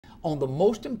on the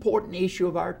most important issue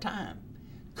of our time,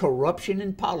 corruption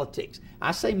in politics.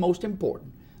 I say most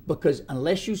important because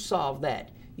unless you solve that,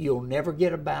 you'll never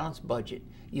get a balanced budget,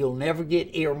 you'll never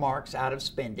get earmarks out of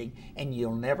spending, and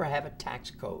you'll never have a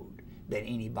tax code that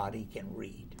anybody can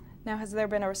read. Now, has there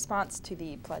been a response to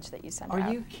the pledge that you sent out?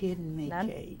 Are you kidding me, None?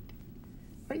 Kate?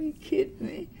 Are you kidding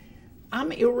me?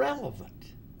 I'm irrelevant.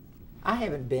 I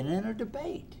haven't been in a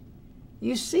debate.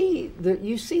 You see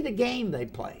the game they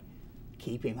play.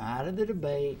 Keep him out of the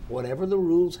debate, whatever the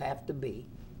rules have to be.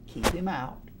 Keep him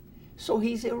out. So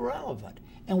he's irrelevant.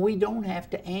 And we don't have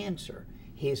to answer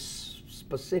his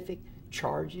specific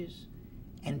charges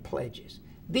and pledges.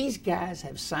 These guys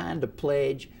have signed a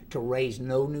pledge to raise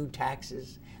no new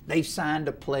taxes. They've signed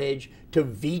a pledge to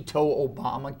veto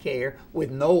Obamacare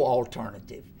with no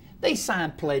alternative. They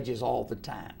sign pledges all the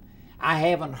time. I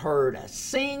haven't heard a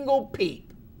single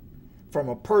peep from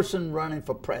a person running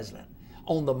for president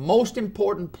on the most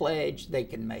important pledge they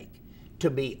can make, to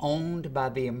be owned by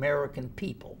the American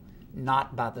people,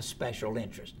 not by the special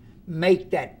interest.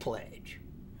 Make that pledge.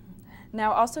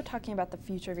 Now, also talking about the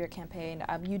future of your campaign,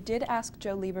 you did ask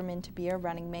Joe Lieberman to be a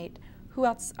running mate. Who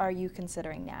else are you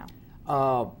considering now?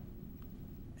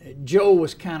 Joe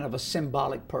was kind of a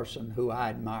symbolic person who I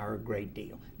admire a great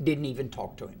deal. Didn't even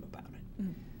talk to him about it.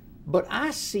 Mm. But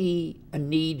I see a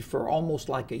need for almost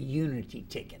like a unity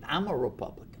ticket. I'm a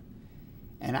Republican,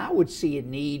 and I would see a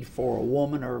need for a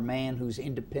woman or a man who's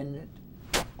independent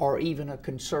or even a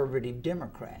conservative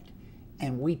Democrat,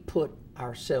 and we put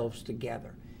ourselves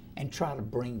together and try to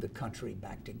bring the country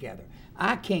back together.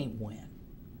 I can't win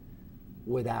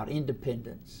without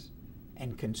independents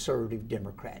and conservative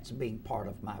Democrats being part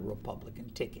of my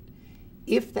Republican ticket.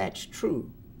 If that's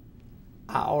true,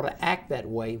 I ought to act that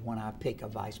way when I pick a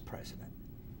vice president.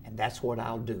 And that's what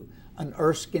I'll do. An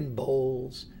Erskine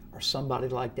Bowles or somebody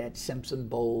like that, Simpson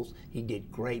Bowles, he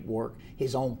did great work.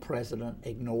 His own president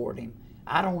ignored him.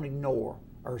 I don't ignore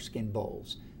Erskine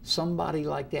Bowles. Somebody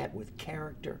like that with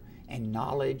character and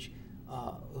knowledge,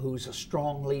 who's a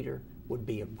strong leader, would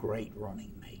be a great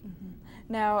running mate. Mm-hmm.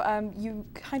 Now, you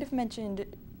kind of mentioned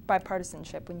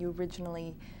bipartisanship when you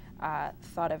originally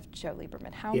thought of Joe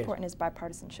Lieberman. How important is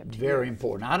bipartisanship to you? Very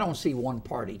important. I don't see one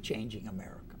party changing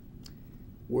America.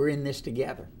 We're in this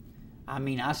together. I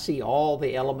mean, I see all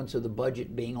the elements of the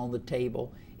budget being on the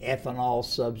table, ethanol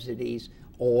subsidies,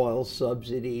 oil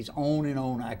subsidies, on and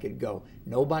on I could go.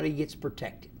 Nobody gets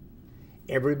protected.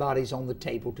 Everybody's on the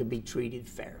table to be treated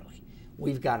fairly.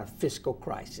 We've got a fiscal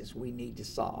crisis we need to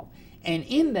solve. And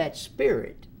in that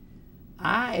spirit,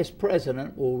 I, as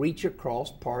president, will reach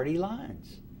across party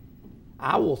lines.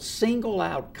 I will single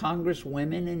out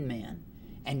congresswomen and men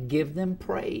and give them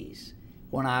praise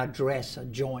when I address a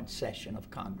joint session of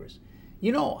Congress.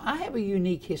 You know, I have a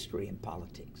unique history in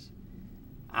politics.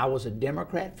 I was a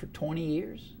Democrat for 20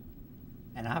 years,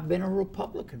 and I've been a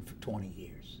Republican for 20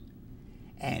 years.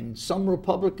 And some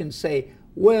Republicans say,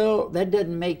 well, that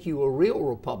doesn't make you a real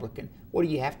Republican. What, do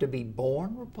you have to be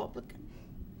born Republican?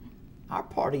 Our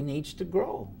party needs to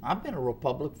grow. I've been a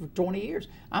Republican for 20 years.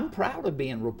 I'm proud of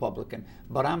being Republican,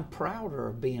 but I'm prouder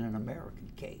of being an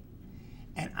American, Kate.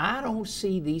 And I don't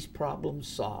see these problems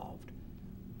solved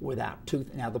without two.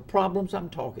 Now, the problems I'm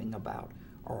talking about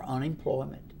are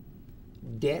unemployment,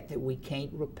 debt that we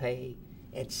can't repay,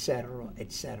 et cetera,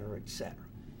 et cetera, et cetera.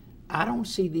 I don't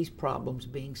see these problems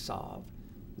being solved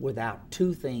without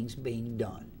two things being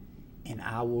done, and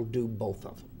I will do both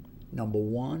of them. Number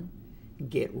one,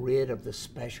 get rid of the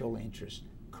special interest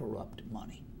corrupt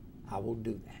money. I will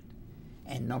do that.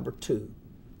 And number two,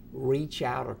 reach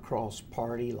out across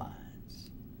party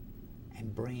lines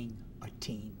and bring a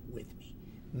team with me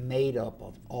made up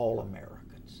of all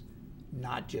Americans,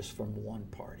 not just from one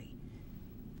party.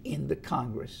 In the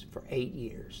Congress for 8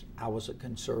 years, I was a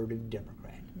conservative Democrat.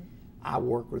 I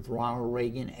worked with Ronald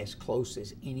Reagan as close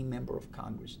as any member of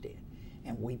Congress did,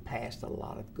 and we passed a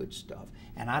lot of good stuff.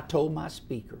 And I told my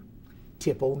speaker,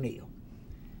 Tip O'Neill,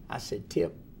 I said,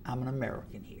 Tip, I'm an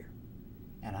American here,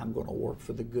 and I'm going to work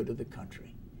for the good of the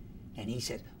country. And he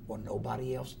said, well,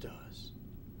 nobody else does.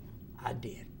 I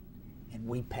did. And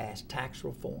we passed tax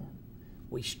reform.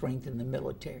 We strengthened the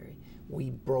military. We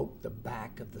broke the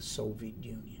back of the Soviet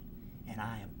Union. And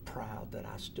I am proud that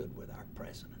I stood with our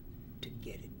president to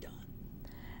get it done.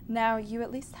 Now, you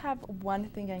at least have one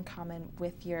thing in common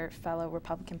with your fellow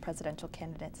Republican presidential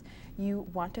candidates. You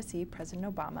want to see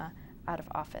President Obama out of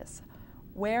office.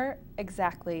 Where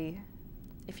exactly,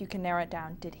 if you can narrow it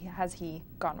down, has he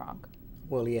gone wrong?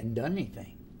 Well, he hadn't done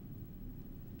anything.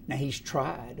 Now, he's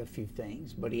tried a few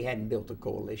things, but he hadn't built a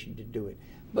coalition to do it.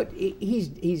 But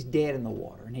he's dead in the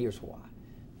water, and here's why.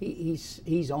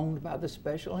 He's owned by the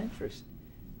special interest.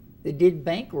 They did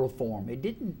bank reform. It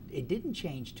didn't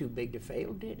change too big to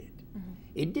fail, did it? Mm-hmm.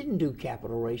 It didn't do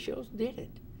capital ratios, did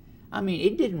it? I mean,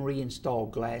 it didn't reinstall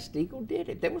Glass-Steagall, did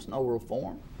it? There was no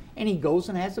reform. And he goes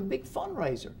and has a big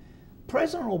fundraiser.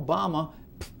 President Obama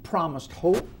promised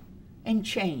hope and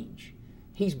change.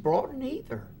 He's brought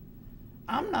neither.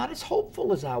 I'm not as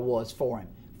hopeful as I was for him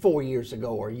 4 years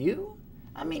ago, are you?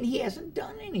 I mean, he hasn't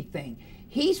done anything.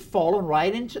 He's fallen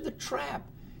right into the trap.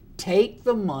 Take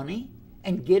the money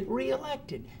and get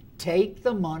reelected. Take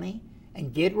the money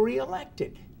and get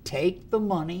reelected. Take the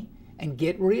money and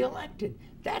get reelected.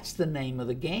 That's the name of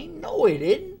the game. No, it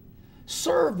isn't.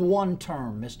 Serve one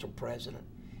term, Mr. President,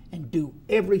 and do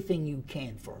everything you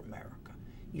can for America.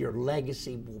 Your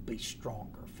legacy will be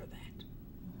stronger for that.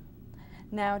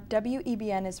 Now,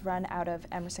 WEBN is run out of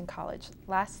Emerson College.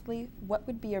 Lastly, what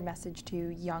would be your message to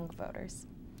young voters?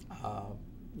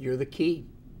 You're the key.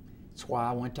 That's why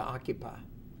I went to Occupy.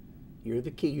 You're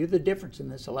the key. You're the difference in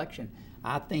this election.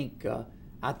 I think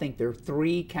there are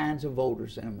three kinds of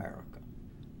voters in America.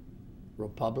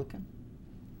 Republican,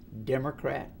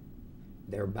 Democrat,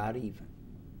 they're about even.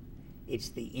 It's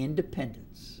the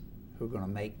independents who are going to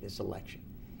make this election.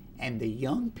 And the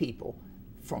young people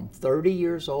from 30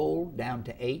 years old down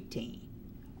to 18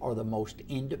 are the most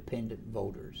independent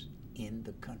voters in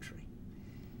the country.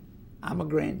 I'm a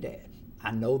granddad.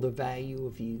 I know the value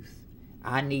of youth.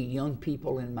 I need young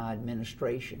people in my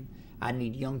administration. I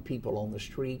need young people on the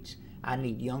streets. I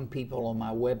need young people on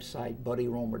my website,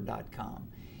 buddyroemer.com.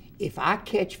 If I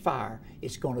catch fire,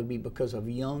 it's going to be because of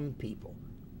young people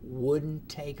wouldn't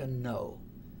take a no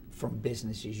from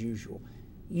business as usual.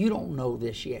 You don't know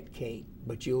this yet, Kate,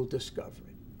 but you'll discover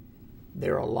it.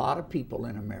 There are a lot of people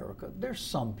in America, there's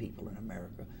some people in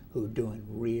America who are doing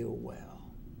real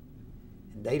well.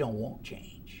 And they don't want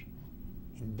change.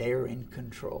 And they're in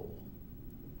control.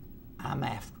 I'm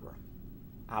after them.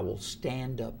 I will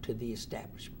stand up to the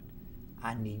establishment.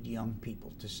 I need young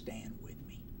people to stand with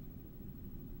me.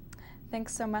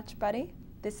 Thanks so much, Buddy.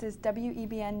 This is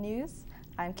WEBN News.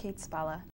 I'm Kate Spalla.